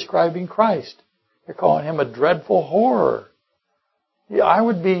are you describing Christ? You're calling Him a dreadful horror.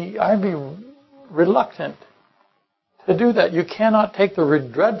 I'd be reluctant to do that. You cannot take the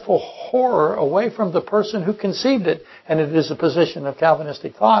dreadful horror away from the person who conceived it. And it is a position of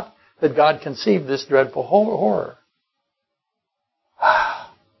Calvinistic thought that God conceived this dreadful horror.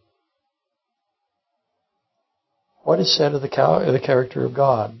 What is said of the character of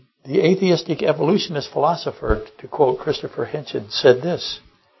God? The atheistic evolutionist philosopher, to quote Christopher Hitchens, said this: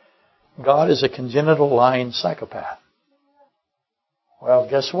 God is a congenital lying psychopath. Well,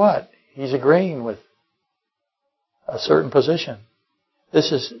 guess what? He's agreeing with a certain position.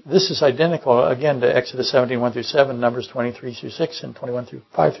 This is identical again to Exodus 17:1 through 7, Numbers 23 through 6, and 21 through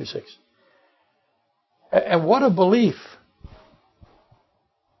 5 through 6. And what a belief!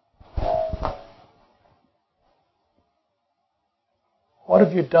 What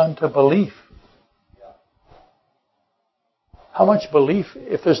have you done to belief? How much belief?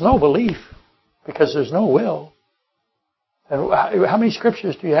 If there's no belief, because there's no will, then how many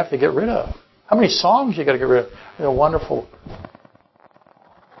scriptures do you have to get rid of? How many songs you got to get rid of? There's a wonderful,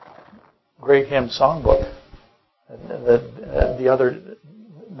 great hymn songbook.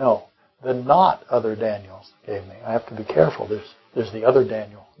 The not other Daniels gave me. I have to be careful. There's the other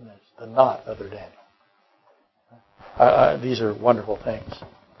Daniel, and there's the not other Daniel. These are wonderful things.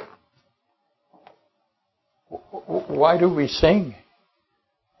 Why do we sing?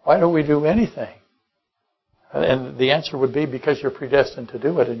 Why don't we do anything? And the answer would be because you're predestined to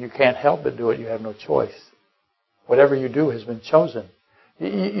do it and you can't help but do it. You have no choice. Whatever you do has been chosen.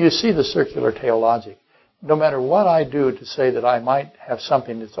 You see the circular tail logic. No matter what I do to say that I might have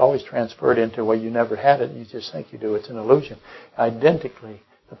something that's always transferred into, well, you never had it and you just think you do. It's an illusion. Identically,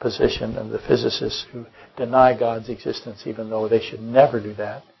 the position of the physicists who deny God's existence, even though they should never do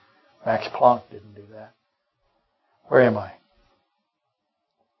that. Max Planck didn't do that. Where am I?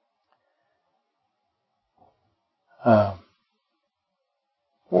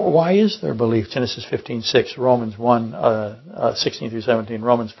 Why is there belief? Genesis 15:6, Romans 1, 16 through 17,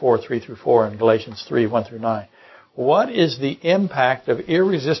 Romans 4, 3 through 4, and Galatians 3, 1 through 9. what is the impact of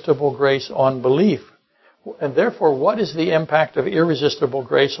irresistible grace on belief? And therefore, what is the impact of irresistible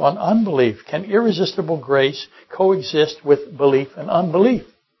grace on unbelief? Can irresistible grace coexist with belief and unbelief?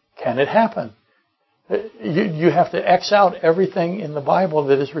 Can it happen? You have to X out everything in the Bible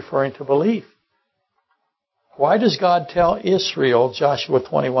that is referring to belief. Why does God tell Israel, Joshua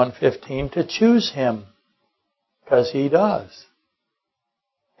 21:15, to choose Him? Because He does.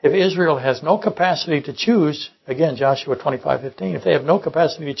 If Israel has no capacity to choose, again, Joshua 25:15, if they have no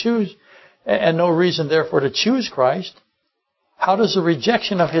capacity to choose, and no reason, therefore, to choose Christ, how does the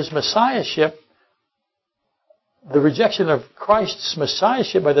rejection of His Messiahship, the rejection of Christ's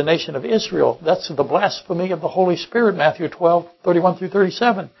Messiahship by the nation of Israel, that's the blasphemy of the Holy Spirit, Matthew 12:31 through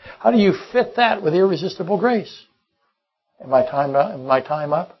 37. How do you fit that with irresistible grace? Am my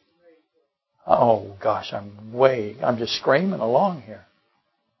time up? Oh gosh, I'm just screaming along here.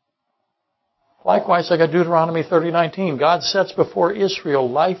 Likewise, I got Deuteronomy 30:19. God sets before Israel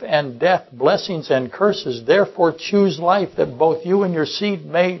life and death, blessings and curses. Therefore choose life that both you and your seed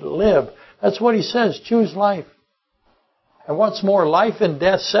may live. That's what He says. Choose life. And once more, life and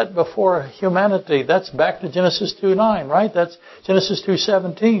death set before humanity. That's back to Genesis 2:9, right? That's Genesis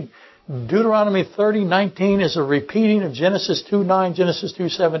 2:17. Deuteronomy 30:19 is a repeating of Genesis 2:9, Genesis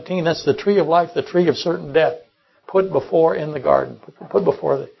 2:17. That's the tree of life, the tree of certain death, put before in the garden, put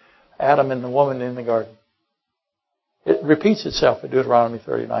before Adam and the woman in the garden. It repeats itself in Deuteronomy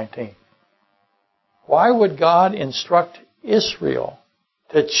 30:19. Why would God instruct Israel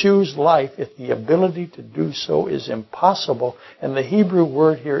to choose life if the ability to do so is impossible? And the Hebrew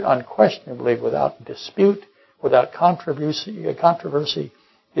word here, unquestionably, without dispute, without controversy,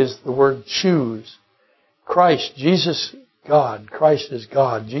 is the word choose. Christ, Jesus, God. Christ is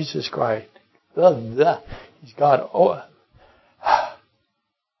God. Jesus Christ. He's God.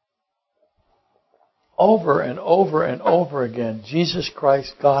 Over and over and over again, Jesus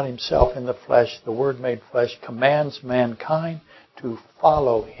Christ, God Himself in the flesh, the Word made flesh, commands mankind to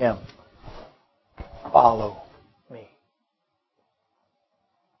follow Him. Follow me.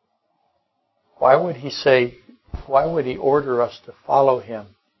 Why would He order us to follow Him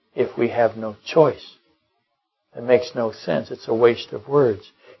if we have no choice? It makes no sense. It's a waste of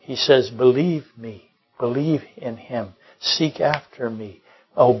words. He says, believe me. Believe in Him. Seek after me.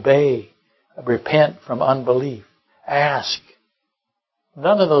 Obey. Repent from unbelief. Ask.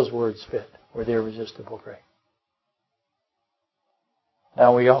 None of those words fit with irresistible grace.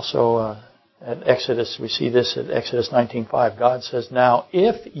 Now we also, at Exodus, we see this at Exodus 19:5. God says, now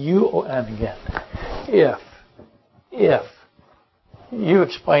if you, and again, if, you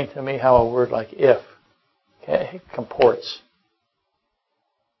explain to me how a word like if comports.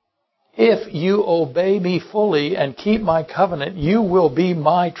 If you obey me fully and keep my covenant, you will be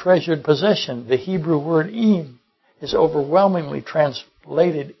my treasured possession. The Hebrew word im is overwhelmingly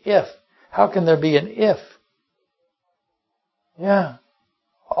translated if. How can there be an if? Yeah.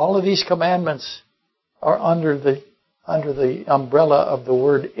 All of these commandments are under the umbrella of the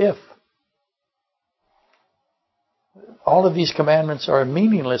word if. All of these commandments are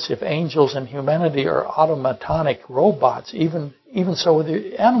meaningless if angels and humanity are automatonic robots, even so with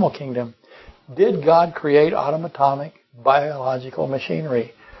the animal kingdom. Did God create automatonic biological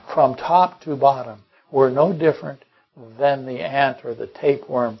machinery from top to bottom? We're no different than the ant or the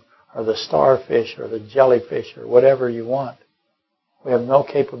tapeworm or the starfish or the jellyfish or whatever you want. We have no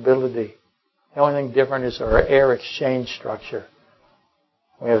capability. The only thing different is our air exchange structure.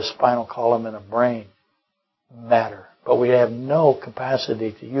 We have a spinal column and a brain, matter. But we have no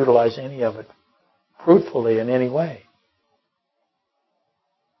capacity to utilize any of it fruitfully in any way.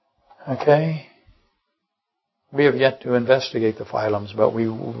 Okay? We have yet to investigate the phylums, but we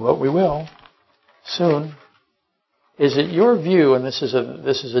will soon. Is it your view, and this is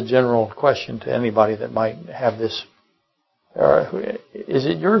a general question to anybody that might have this, is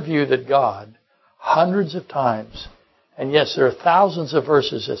it your view that God, hundreds of times, and yes, there are thousands of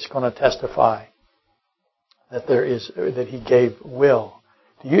verses that's going to testify that He gave will.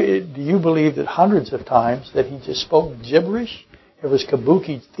 Do you believe that hundreds of times that He just spoke gibberish? It was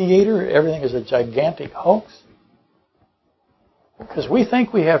kabuki theater. Everything is a gigantic hoax. Because we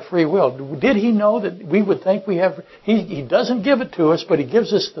think we have free will. Did He know that we would think we have? He doesn't give it to us, but He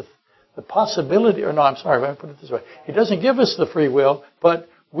gives us the possibility. Or no, I'm sorry. Let me put it this way. He doesn't give us the free will, but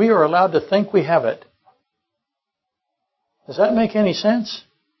we are allowed to think we have it. Does that make any sense?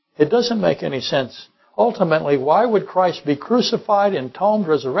 It doesn't make any sense. Ultimately, why would Christ be crucified, entombed,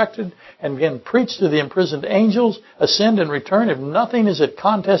 resurrected, and again preached to the imprisoned angels, ascend and return if nothing is at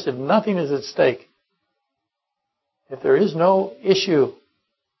contest, if nothing is at stake? If there is no issue,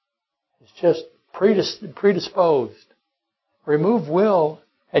 it's just predisposed. Remove will,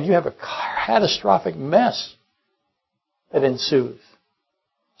 and you have a catastrophic mess that ensues.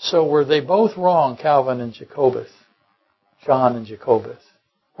 So were they both wrong, Calvin and Jacobus? John and Jacobus.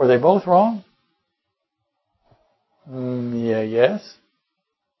 Were they both wrong? Yes.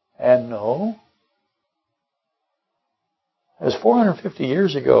 And no. It was 450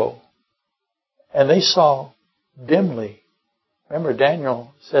 years ago, and they saw dimly. Remember,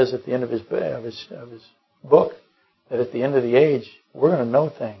 Daniel says at the end of his book that at the end of the age, we're going to know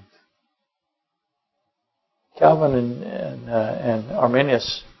things. Calvin and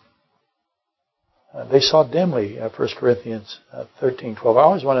Arminius, they saw dimly, 1 Corinthians 13:12. I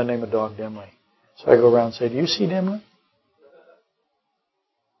always want to name a dog dimly. So I go around and say, do you see dimly?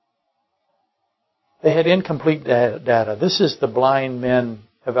 They had incomplete data. This is the blind men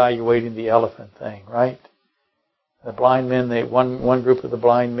evaluating the elephant thing, right? The blind men, one group of the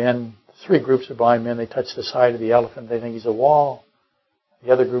blind men, 3 groups of blind men, they touch the side of the elephant. They think he's a wall.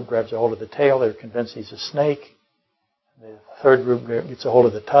 The other group grabs a hold of the tail. They're convinced he's a snake. The third group gets a hold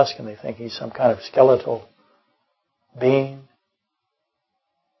of the tusk and they think he's some kind of skeletal being.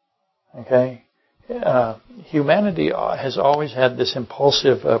 Okay? Humanity has always had this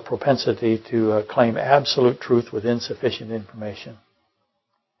impulsive propensity to claim absolute truth with insufficient information.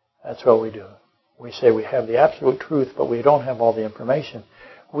 That's what we do. We say we have the absolute truth, but we don't have all the information.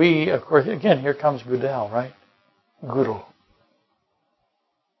 We, of course, again, here comes Gödel, right? Gödel.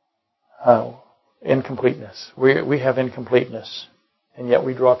 Incompleteness. We have incompleteness, and yet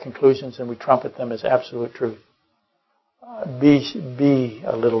we draw conclusions and we trumpet them as absolute truth. Be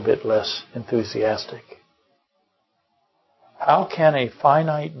a little bit less enthusiastic. How can a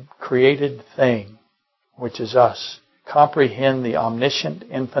finite created thing, which is us, comprehend the omniscient,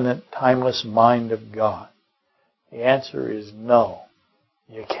 infinite, timeless mind of God? The answer is no.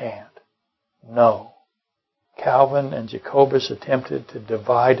 You can't. No. Calvin and Jacobus attempted to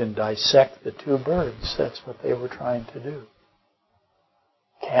divide and dissect the 2 birds. That's what they were trying to do.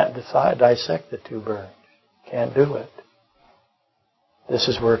 Can't dissect the 2 birds. Can't do it. This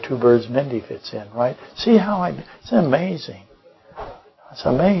is where 2 birds Mindy fits in, right? See how it's amazing. It's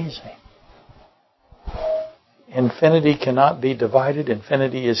amazing. Infinity cannot be divided.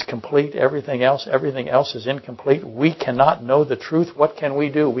 Infinity is complete. Everything else is incomplete. We cannot know the truth. What can we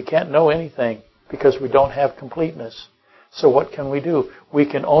do? We can't know anything because we don't have completeness. So what can we do? We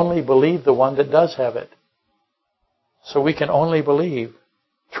can only believe the one that does have it. So we can only believe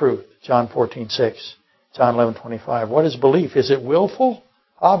truth. John 14:6. John 11:25. What is belief? Is it willful?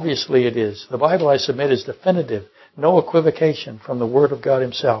 Obviously it is. The Bible, I submit, is definitive. No equivocation from the Word of God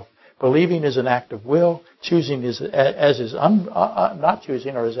Himself. Believing is an act of will. Choosing is not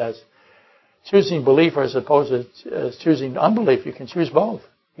choosing, or as choosing belief, or as opposed to choosing unbelief. You can choose both.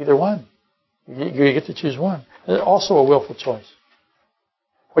 Either one. You get to choose one. Also a willful choice.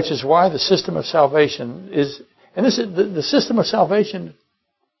 Which is why the system of salvation is, and this is the system of salvation.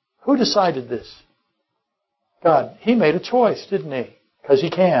 Who decided this? God. He made a choice, didn't He? Because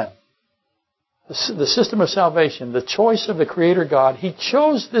He can. The system of salvation, the choice of the Creator God, He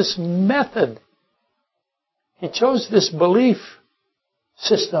chose this method. He chose this belief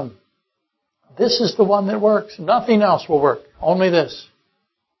system. This is the one that works. Nothing else will work. Only this.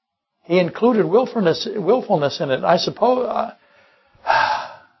 He included willfulness in it. I suppose...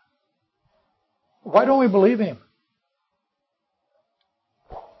 why don't we believe Him?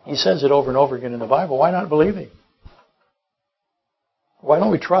 He says it over and over again in the Bible. Why not believe Him? Why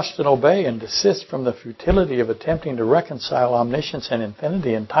don't we trust and obey and desist from the futility of attempting to reconcile omniscience and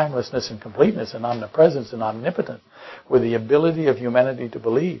infinity and timelessness and completeness and omnipresence and omnipotence with the ability of humanity to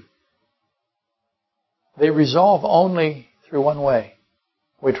believe? They resolve only through one way.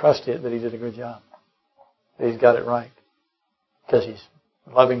 We trust it that He did a good job. That He's got it right. Because He's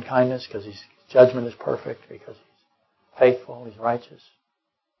loving kindness, because His judgment is perfect, because He's faithful, He's righteous.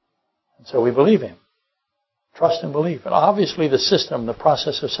 And so we believe Him. Trust and belief. And obviously the system, the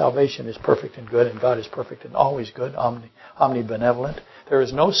process of salvation is perfect and good, and God is perfect and always good, omnibenevolent. There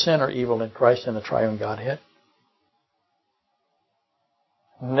is no sin or evil in Christ in the triune Godhead.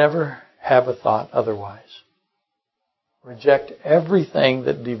 Never have a thought otherwise. Reject everything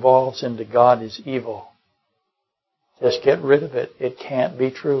that devolves into God is evil. Just get rid of it. It can't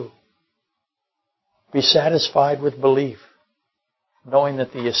be true. Be satisfied with belief, knowing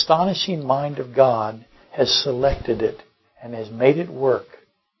that the astonishing mind of God has selected it and has made it work.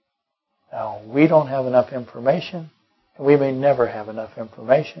 Now, we don't have enough information, and we may never have enough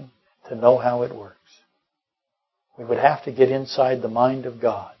information to know how it works. We would have to get inside the mind of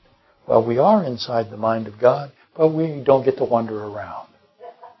God. Well, we are inside the mind of God, but we don't get to wander around.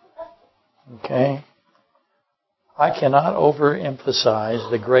 Okay? I cannot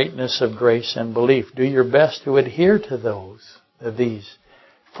overemphasize the greatness of grace and belief. Do your best to adhere to these.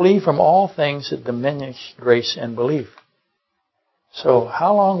 Flee from all things that diminish grace and belief. So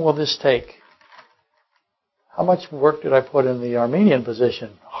how long will this take? How much work did I put in the Armenian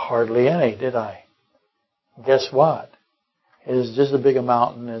position? Hardly any, did I? Guess what? It is just as big a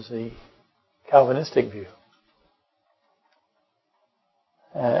mountain as the Calvinistic view.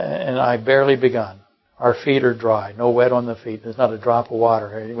 And I barely begun. Our feet are dry, no wet on the feet. There's not a drop of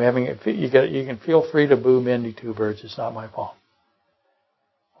water. You can feel free to boo Mindy Two Birds. It's not my fault.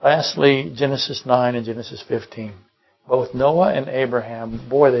 Lastly, Genesis 9 and Genesis 15. Both Noah and Abraham,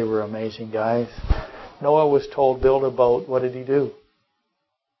 boy, they were amazing guys. Noah was told, build a boat. What did he do?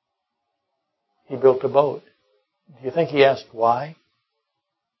 He built a boat. Do you think he asked why?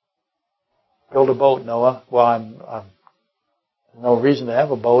 Build a boat, Noah. Well, there's no reason to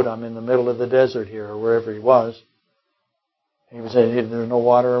have a boat. I'm in the middle of the desert here, or wherever he was. He was saying there's no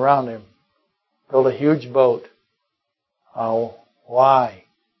water around him. Build a huge boat. Oh, why?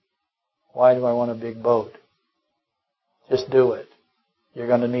 Why do I want a big boat? Just do it. You're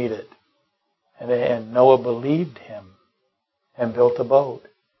going to need it. And Noah believed him and built a boat.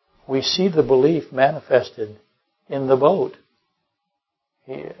 We see the belief manifested in the boat.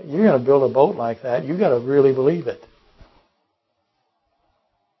 You're going to build a boat like that. You've got to really believe it.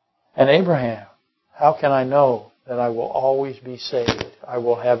 And Abraham, how can I know that I will always be saved? I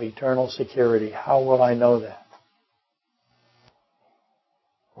will have eternal security. How will I know that?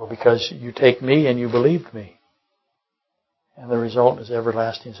 Well, because you take me and you believed me. And the result is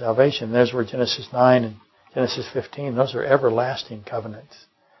everlasting salvation. There's where Genesis 9 and Genesis 15, those are everlasting covenants.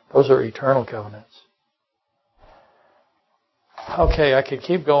 Those are eternal covenants. Okay, I could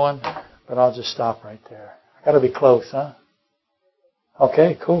keep going, but I'll just stop right there. I got to be close, huh?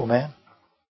 Okay, cool, man.